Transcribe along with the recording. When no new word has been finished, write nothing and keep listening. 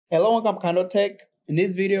Hello, welcome to KahindoTech. In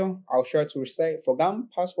this video, I'll show you to reset forgotten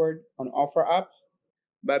password on OfferUp.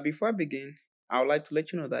 But before I begin, I would like to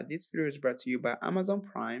let you know that this video is brought to you by Amazon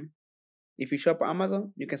Prime. If you shop on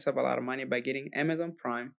Amazon, you can save a lot of money by getting Amazon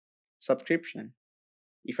Prime subscription.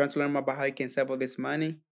 If you want to learn more about how you can save all this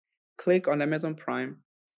money, click on the Amazon Prime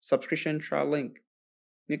subscription trial link.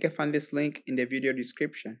 You can find this link in the video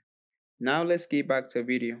description. Now let's get back to the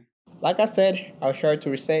video. Like I said, I'll show you to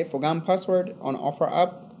reset forgotten password on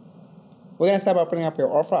OfferUp. We're going to start by opening up your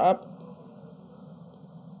OfferUp.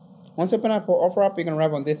 Once you open up your OfferUp, you're going to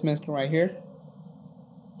arrive on this main screen right here.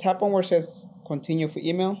 Tap on where it says continue for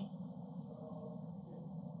email.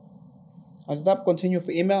 As you tap continue for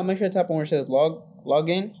email, make sure you tap on where it says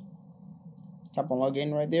login. Tap on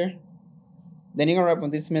login right there. Then you're going to arrive on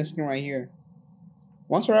this main screen right here.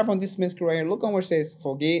 Once you arrive on this main screen right here, look on where it says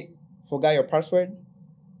forgot your password.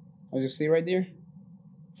 As you see right there,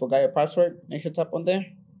 forgot your password. Make sure you tap on there.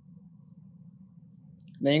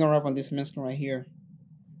 Then you're going to arrive on this main screen right here.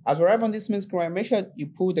 As you arrive on this main screen, make sure you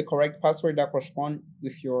put the correct password that corresponds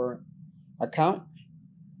with your account.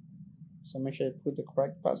 So make sure you put the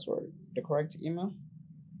correct password, the correct email.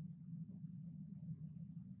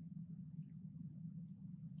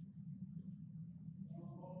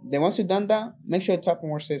 Then once you've done that, make sure you tap on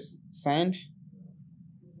where it says send.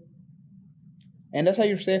 And that's how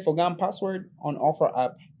you reset forgotten password on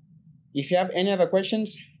OfferUp. If you have any other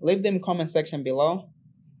questions, leave them in the comment section below.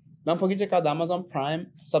 Don't forget to check out the Amazon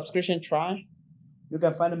Prime subscription trial. You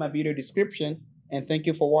can find it in my video description. And thank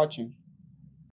you for watching.